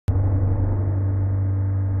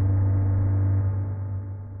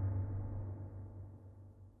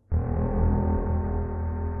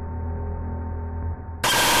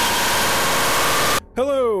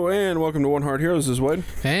And welcome to One Heart Heroes. This is Wade.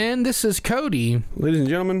 And this is Cody. Ladies and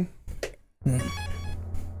gentlemen,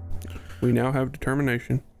 we now have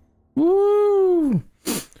determination. Woo!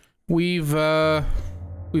 We've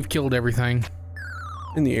killed everything.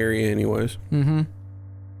 In the area anyways. Mm-hmm.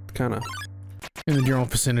 Kinda. In the general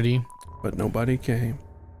vicinity. But nobody came.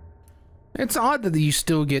 It's odd that you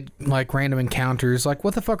still get, like, random encounters. Like,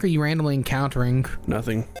 what the fuck are you randomly encountering?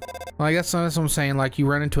 Nothing. Like, that's what I'm saying. Like, you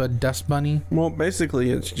run into a dust bunny. Well, basically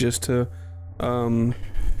it's just to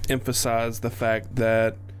emphasize the fact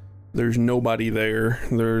that there's nobody there.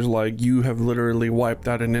 There's, like, you have literally wiped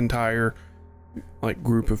out an entire, like,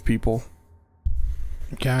 group of people.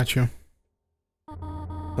 Gotcha.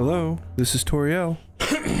 Hello, this is Toriel.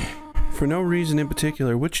 For no reason in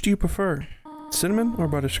particular, which do you prefer? Cinnamon or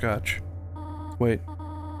butterscotch? Wait,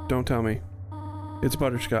 don't tell me. It's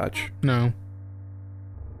butterscotch. No.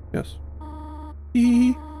 Yes.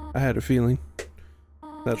 I had a feeling.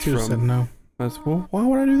 That's Should've said no. That's, well, why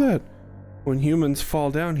would I do that? When humans fall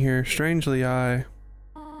down here, strangely, I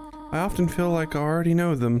often feel like I already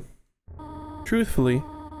know them. Truthfully,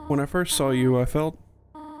 when I first saw you, I felt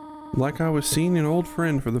like I was seeing an old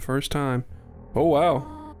friend for the first time. Oh,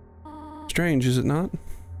 wow. Strange, is it not?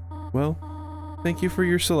 Well, thank you for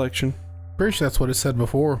your selection. Pretty sure that's what it said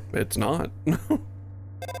before. It's not.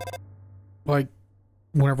 Like,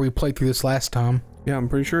 whenever we played through this last time. Yeah, I'm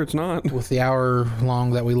pretty sure it's not. With the hour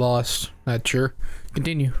long that we lost. Not sure.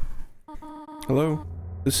 Continue. Hello,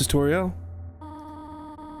 this is Toriel.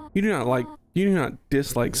 You do not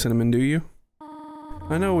dislike cinnamon, do you?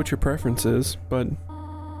 I know what your preference is, but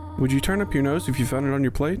would you turn up your nose if you found it on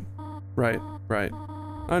your plate? Right. I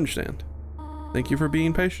understand. Thank you for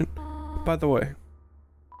being patient. By the way,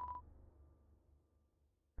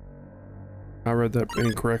 I read that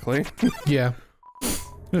incorrectly. Yeah.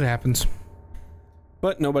 It happens.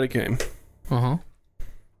 But nobody came. Uh-huh.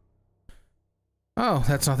 Oh,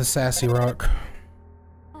 that's not the sassy rock.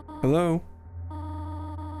 Hello?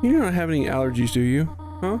 You do not have any allergies, do you?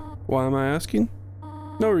 Huh? Why am I asking?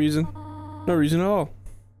 No reason. No reason at all.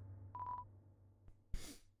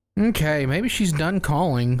 Okay, maybe she's done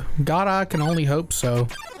calling. God, I can only hope so.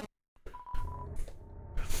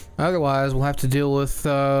 Otherwise, we'll have to deal with,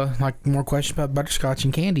 like, more questions about butterscotch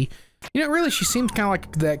and candy. You know, really, she seems kind of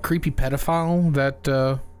like that creepy pedophile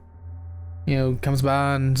that, you know, comes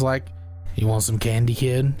by and is like, you want some candy,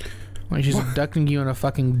 kid? Like, she's abducting you in a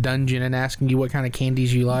fucking dungeon and asking you what kind of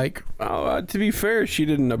candies you like. Oh, to be fair, she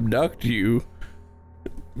didn't abduct you.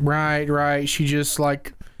 Right. She just,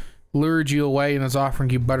 like, lured you away and is offering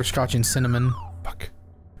you butterscotch and cinnamon. Fuck.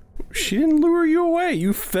 She didn't lure you away.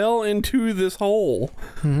 You fell into this hole.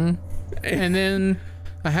 Mm-hmm. And then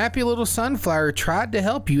a happy little sunflower tried to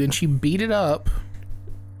help you and she beat it up.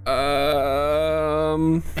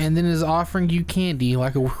 And then is offering you candy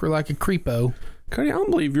like a creepo. Cody, I don't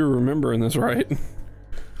believe you're remembering this right.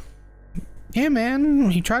 Yeah,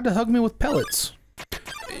 man. He tried to hug me with pellets.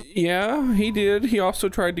 Yeah, he did. He also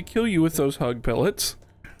tried to kill you with those hug pellets.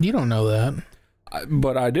 You don't know that.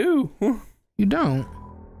 But I do. You don't.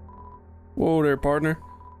 Whoa there, partner.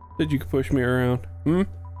 Said you could push me around.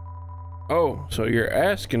 Oh, so you're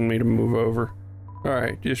asking me to move over.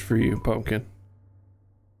 Alright, just for you, pumpkin.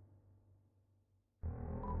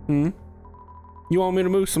 You want me to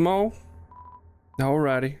move some more?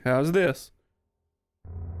 Alrighty, how's this?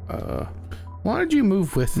 Why did you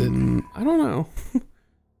move with it? I don't know.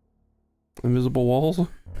 Invisible walls?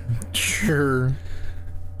 Sure.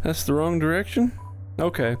 That's the wrong direction?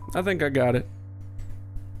 Okay, I think I got it.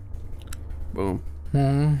 Boom.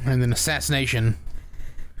 And then assassination.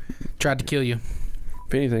 Tried to kill you.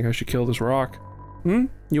 If anything, I should kill this rock. You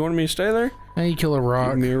wanted me to stay there? And you kill a rock.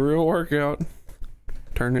 Give me a real workout.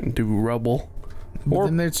 Turn it into rubble. But or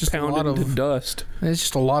then there's just pound a lot it into of dust. There's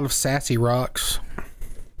just a lot of sassy rocks.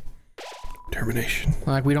 Termination.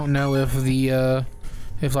 Like, we don't know if the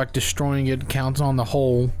if like destroying it counts on the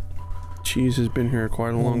whole. Cheese has been here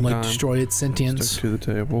quite a long time. Like destroy its sentience. Stuck to the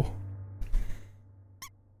table.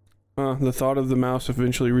 The thought of the mouse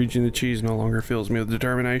eventually reaching the cheese no longer fills me with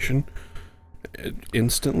determination. It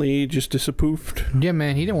instantly just disapproved. Yeah,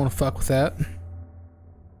 man, he didn't want to fuck with that. At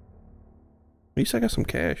least I got some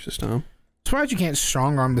cash this time. Surprised you can't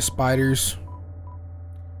strong arm the spiders.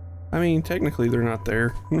 I mean, technically they're not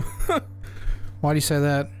there. Why do you say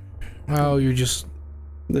that? Oh, you're just...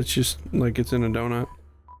 That's just like it's in a donut.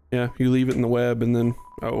 Yeah, you leave it in the web and then...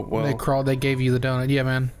 Oh, well. They gave you the donut. Yeah,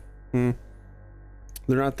 man.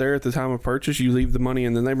 They're not there at the time of purchase. You leave the money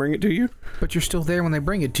and then they bring it to you? But you're still there when they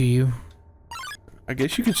bring it to you. I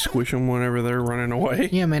guess you could squish them whenever they're running away.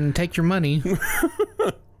 Yeah, man, and take your money.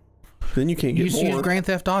 Then you can't get Use more. Grand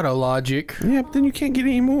Theft Auto logic. Yeah, but then you can't get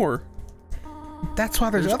any more. That's why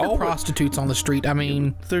there's other prostitutes on the street. I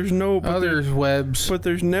mean, there's no other webs. But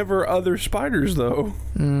there's never other spiders, though.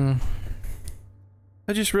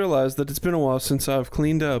 I just realized that it's been a while since I've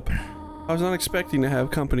cleaned up. I was not expecting to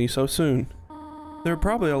have company so soon. There are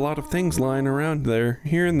probably a lot of things lying around there,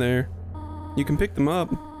 here and there. You can pick them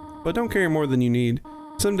up, but don't carry more than you need.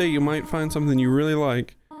 Someday you might find something you really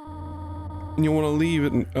like, and you'll want to leave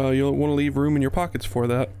it. You'll want to leave room in your pockets for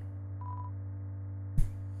that.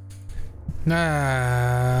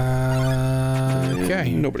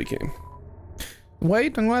 Okay. Nobody came.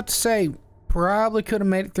 Wait, I'm about to say, probably could have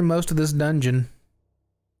made it through most of this dungeon.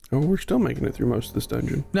 Oh, we're still making it through most of this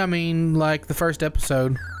dungeon. I mean, like the first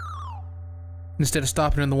episode. Instead of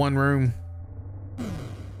stopping in the one room.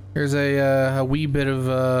 There's a wee bit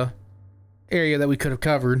of area that we could have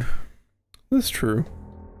covered. That's true.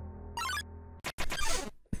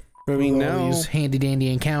 I mean, now these handy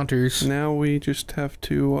dandy encounters. Now we just have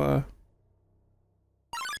to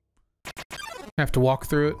walk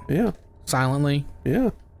through it. Yeah. Silently. Yeah.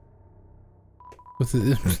 With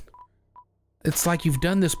it, it's like you've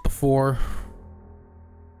done this before.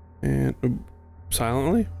 And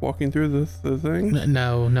silently walking through the thing.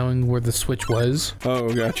 No, knowing where the switch was.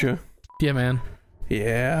 Oh, gotcha. Yeah, man.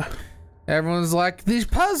 Yeah. Everyone's like, these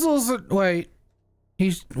puzzles are... Wait.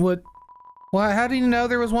 He's... What? Why? How do you know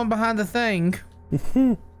there was one behind the thing?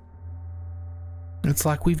 It's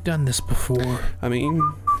like we've done this before. I mean,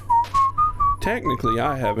 technically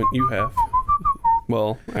I haven't. You have.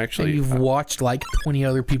 Well, actually... And you've watched like 20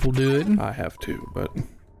 other people do it. I have too, but...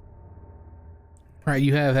 Right,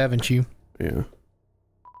 you have, haven't you? Yeah.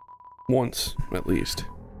 Once, at least.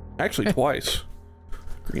 Actually, twice.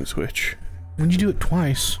 Green switch. When'd you do it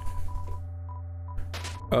twice?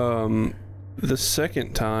 The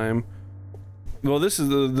second time... Well, this is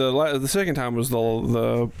the second time was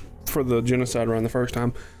the for the genocide run. The first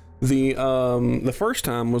time, the first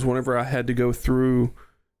time was whenever I had to go through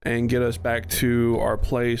and get us back to our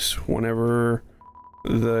place. Whenever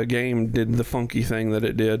the game did the funky thing that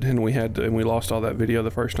it did, and we lost all that video the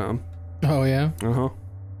first time. Oh yeah. Uh-huh.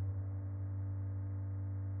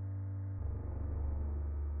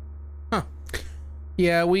 Huh.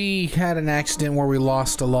 Yeah, we had an accident where we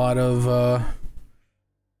lost a lot of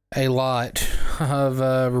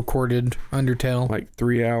recorded Undertale. Like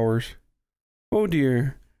 3 hours. Oh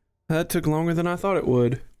dear. That took longer than I thought it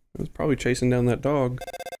would. I was probably chasing down that dog.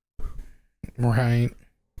 Right.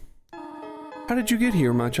 How did you get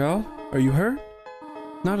here, my child? Are you hurt?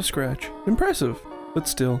 Not a scratch. Impressive, but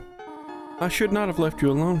still. I should not have left you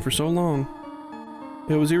alone for so long.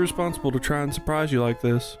 It was irresponsible to try and surprise you like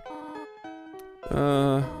this.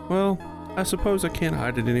 Well, I suppose I can't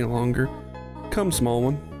hide it any longer. Come, small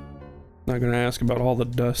one. Not gonna ask about all the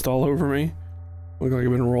dust all over me. Look like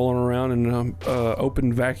I've been rolling around in an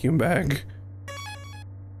open vacuum bag.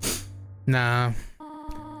 Nah.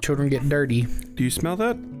 Children get dirty. Do you smell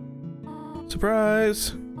that?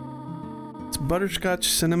 Surprise! It's butterscotch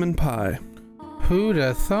cinnamon pie. Who'd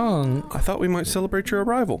have thunk? I thought we might celebrate your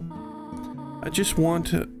arrival. I just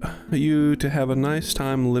want you to have a nice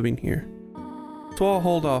time living here. So I'll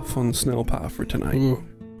hold off on snail pie for tonight. Ooh.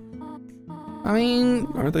 I mean...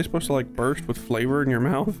 Aren't they supposed to like burst with flavor in your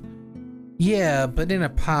mouth? Yeah, but in a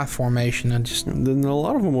pie formation, and then a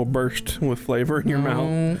lot of them will burst with flavor in your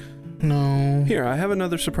mouth. No. Here, I have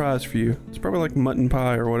another surprise for you. It's probably like mutton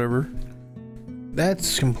pie or whatever.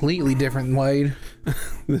 That's completely different, Wade.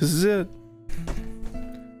 This is it.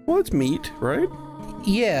 Well, it's meat, right?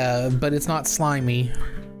 Yeah, but it's not slimy.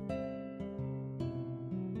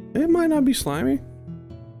 It might not be slimy.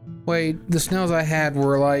 Wait, the snails I had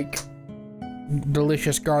were like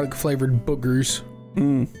delicious garlic flavored boogers.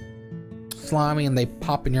 Mmm. Slimy and they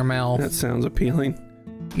pop in your mouth. That sounds appealing.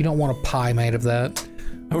 You don't want a pie made of that.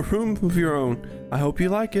 A room of your own. I hope you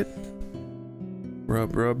like it.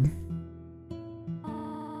 Rub, rub.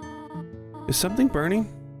 Is something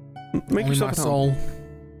burning? Make Only yourself my at home.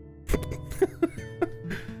 soul.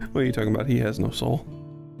 What are you talking about? He has no soul.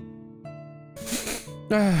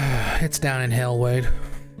 It's down in hell, Wade.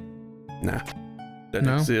 Nah. Doesn't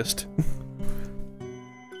No? exist.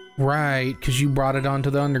 Right, because you brought it onto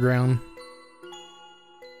the underground.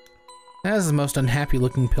 That is the most unhappy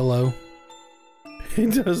looking pillow.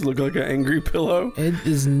 It does look like an angry pillow. It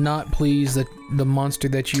is not pleased that the monster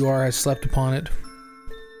that you are has slept upon it.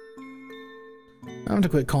 I'm going to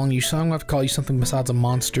quit calling you, so I'm going to have to call you something besides a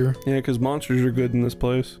monster. Yeah, because monsters are good in this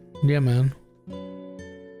place. Yeah, man.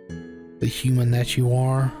 The human that you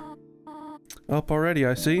are. Up already,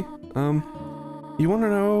 I see. You want to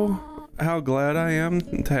know how glad I am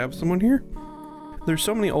to have someone here? There's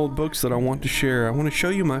so many old books that I want to share. I want to show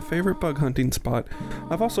you my favorite bug hunting spot.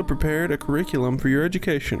 I've also prepared a curriculum for your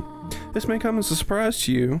education. This may come as a surprise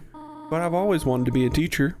to you, but I've always wanted to be a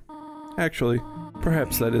teacher. Actually,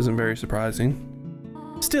 perhaps that isn't very surprising.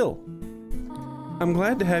 Still, I'm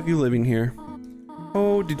glad to have you living here.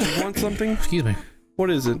 Oh, did you want something? Excuse me.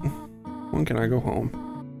 What is it? When can I go home?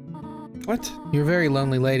 What? You're a very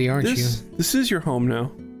lonely lady, aren't you? This is your home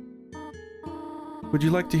now. Would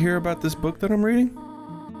you like to hear about this book that I'm reading?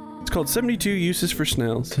 It's called 72 Uses for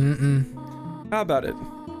Snails. How about it?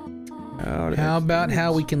 How about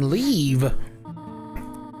how we can leave?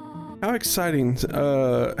 How exciting.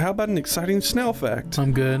 How about an exciting snail fact?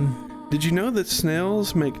 I'm good. Did you know that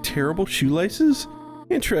snails make terrible shoelaces?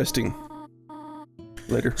 Interesting.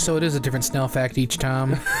 Later. So it is a different snail fact each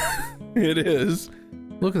time. It is.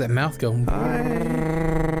 Look at that mouth going.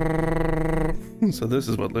 So this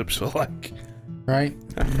is what lips feel like. Right?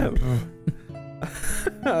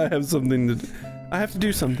 I have something to do. I have to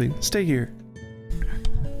do something. Stay here.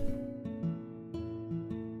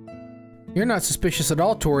 You're not suspicious at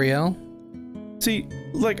all, Toriel. See,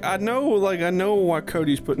 I know why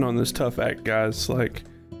Cody's putting on this tough act, guys. Like,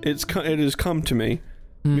 it has come to me.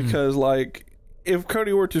 Because, if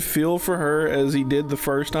Cody were to feel for her as he did the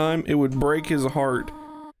first time, it would break his heart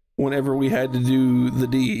whenever we had to do the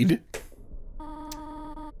deed.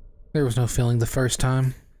 There was no feeling the first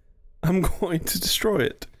time. I'm going to destroy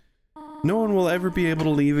it. No one will ever be able to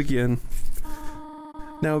leave again.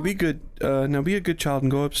 Now be good. Now be a good child and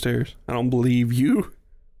go upstairs. I don't believe you.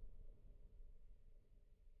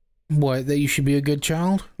 What? That you should be a good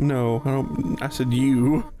child? No, I don't. I said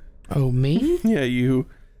you. Oh, me? Yeah, you.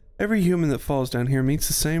 Every human that falls down here meets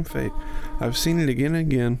the same fate. I've seen it again and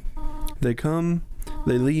again. They come,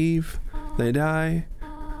 they leave, they die.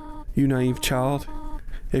 You naive child.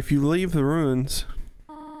 If you leave the ruins,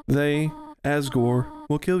 they, Asgore,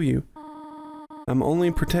 will kill you. I'm only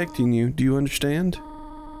protecting you. Do you understand?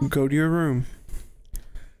 Go to your room.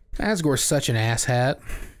 Asgore's such an asshat.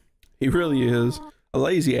 He really is. A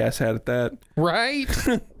lazy asshat at that. Right?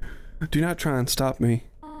 Do not try and stop me.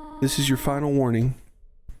 This is your final warning.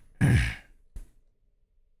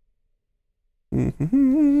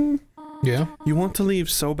 Yeah? You want to leave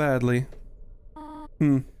so badly.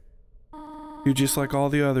 You're just like all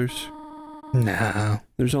the others. Nah.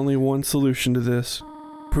 There's only one solution to this.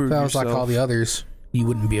 Prove If I was yourself. like all the others, you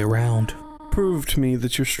wouldn't be around. Prove to me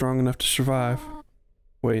that you're strong enough to survive.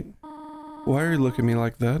 Wait. Why are you looking at me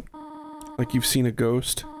like that? Like you've seen a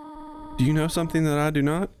ghost? Do you know something that I do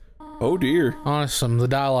not? Oh dear. Honestly, the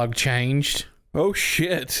dialogue changed. Oh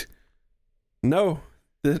shit. No.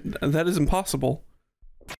 That is impossible.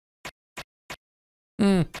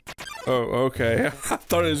 Oh, okay. I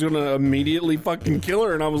thought it was gonna immediately fucking kill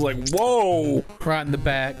her, and I was like, whoa! Right in the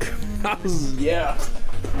back. Yeah.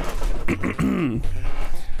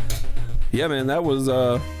 Yeah, man, that was,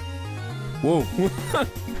 whoa.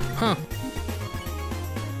 Huh.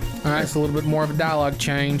 Alright, it's a little bit more of a dialogue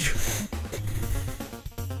change.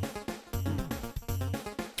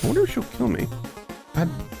 I wonder if she'll kill me. I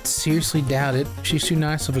seriously doubt it. She's too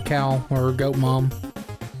nice of a cow or a goat mom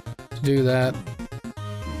to do that.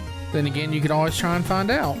 Then again, you could always try and find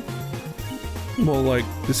out. Well,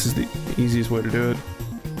 this is the easiest way to do it.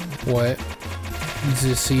 What?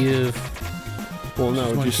 Just see if... Well,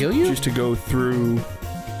 no, just kill you? Just to go through.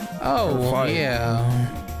 Oh, yeah.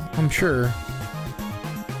 I'm sure.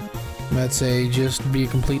 I'd say just be a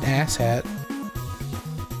complete asshat.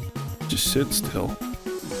 Just sit still.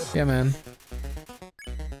 Yeah, man.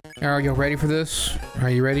 Are you ready for this? Are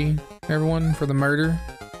you ready, everyone, for the murder?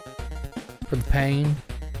 For the pain?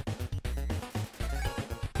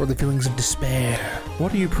 For the feelings of despair?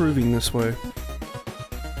 What are you proving this way?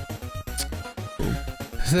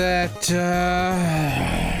 That,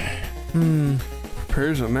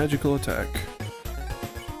 Prepares a magical attack.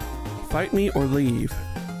 Fight me or leave.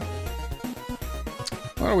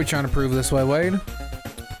 What are we trying to prove this way, Wade?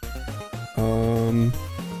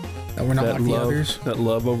 That we're not like the others? That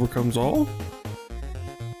love overcomes all?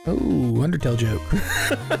 Oh, Undertale joke.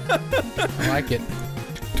 I like it.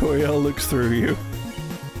 Toriel looks through you.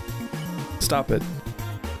 Stop it.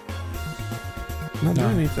 Not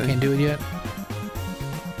doing anything. Can't do it yet.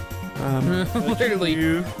 Literally,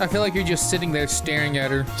 you. I feel like you're just sitting there staring at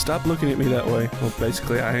her. Stop looking at me that way. Well,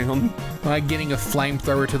 basically I am. Like getting a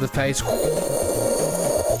flamethrower to the face.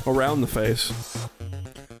 Around the face.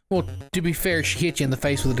 Well, to be fair, she hit you in the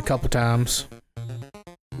face with it a couple times.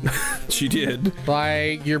 She did.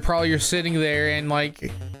 Like, you're sitting there and like,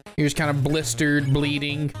 you're just kind of blistered,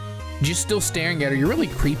 bleeding. Just still staring at her. You're really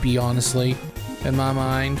creepy, honestly, in my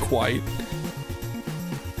mind. Quite.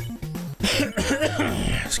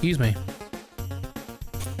 Excuse me.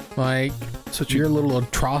 Like, Such you're a a little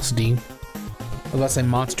atrocity. I was about to say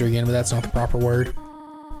monster again, but that's not the proper word.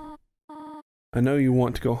 I know you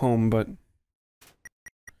want to go home, but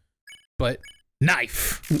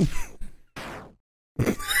Knife!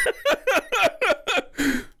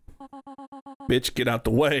 bitch, get out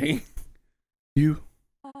the way. You,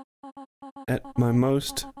 at my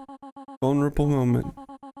most vulnerable moment,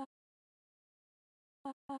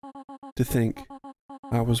 to think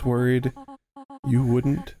I was worried you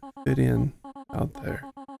wouldn't fit in out there.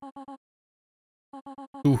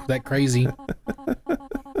 Ooh, that crazy.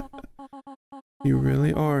 You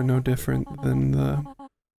really are no different than the...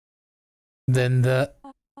 Then the...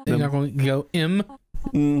 You're not going to go M?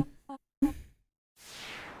 Mm.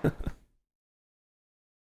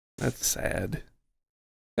 That's sad.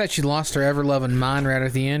 Bet she lost her ever-loving mind right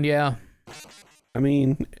at the end, yeah. I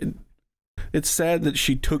mean, it's sad that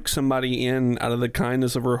she took somebody in out of the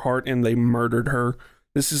kindness of her heart and they murdered her.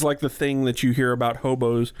 This is like the thing that you hear about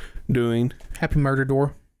hobos doing. Happy murder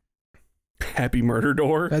door. Happy murder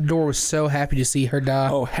door? That door was so happy to see her die.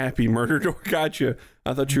 Oh, happy murder door. Gotcha.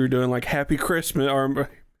 I thought you were doing like happy Christmas or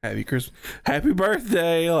happy Christmas, happy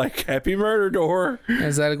birthday, like happy murder door.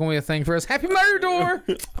 Is that going to be a thing for us? Happy murder door!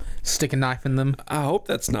 Stick a knife in them. I hope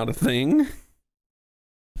that's not a thing.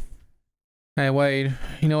 Hey, Wade,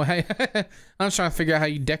 you know, hey, I'm just trying to figure out how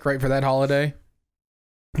you decorate for that holiday.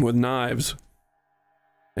 With knives.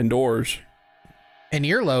 And doors. And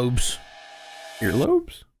earlobes.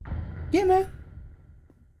 Earlobes? Yeah, man.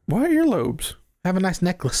 Why earlobes? Have a nice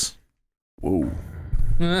necklace. Whoa.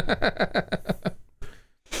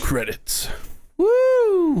 Credits.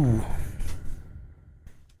 Woo!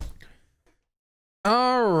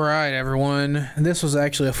 All right, everyone. This was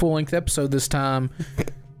actually a full-length episode this time.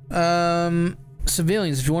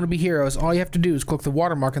 Civilians, if you want to be heroes, all you have to do is click the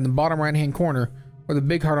watermark in the bottom right-hand corner or the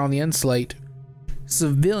big heart on the end slate.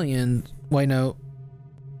 Civilians... Wait, no.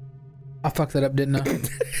 I fucked that up, didn't I?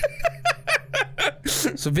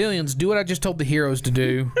 Civilians, do what I just told the heroes to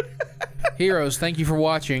do. Heroes, thank you for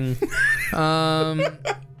watching.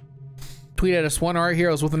 Tweet at us,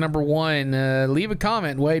 @heroes with the number 1. Leave a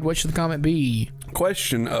comment. Wade, what should the comment be?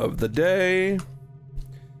 Question of the day.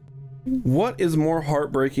 What is more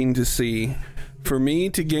heartbreaking to see? For me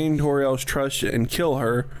to gain Toriel's trust and kill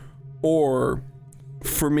her, or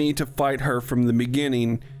for me to fight her from the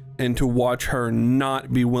beginning and to watch her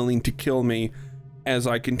not be willing to kill me as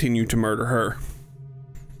I continue to murder her?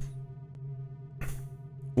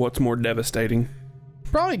 What's more devastating?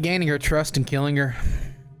 Probably gaining her trust and killing her.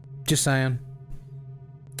 Just saying.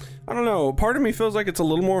 I don't know. Part of me feels like it's a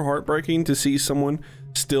little more heartbreaking to see someone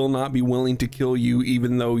still not be willing to kill you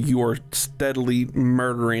even though you are steadily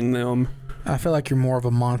murdering them. I feel like you're more of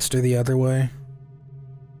a monster the other way.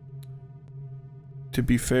 To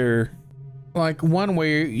be fair. Like, one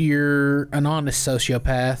way you're an honest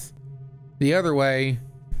sociopath. The other way,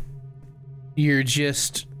 you're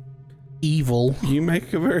just evil. You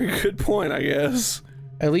make a very good point, I guess.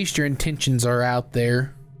 At least your intentions are out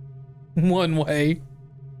there. One way.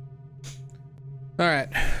 Alright.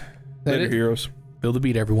 Later, heroes. Build a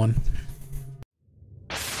beat, everyone.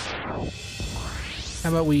 How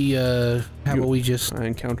about we just I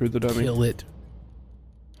encountered the dummy. kill it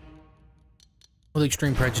with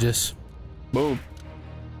extreme prejudice? Boom.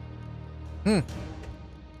 Hmm.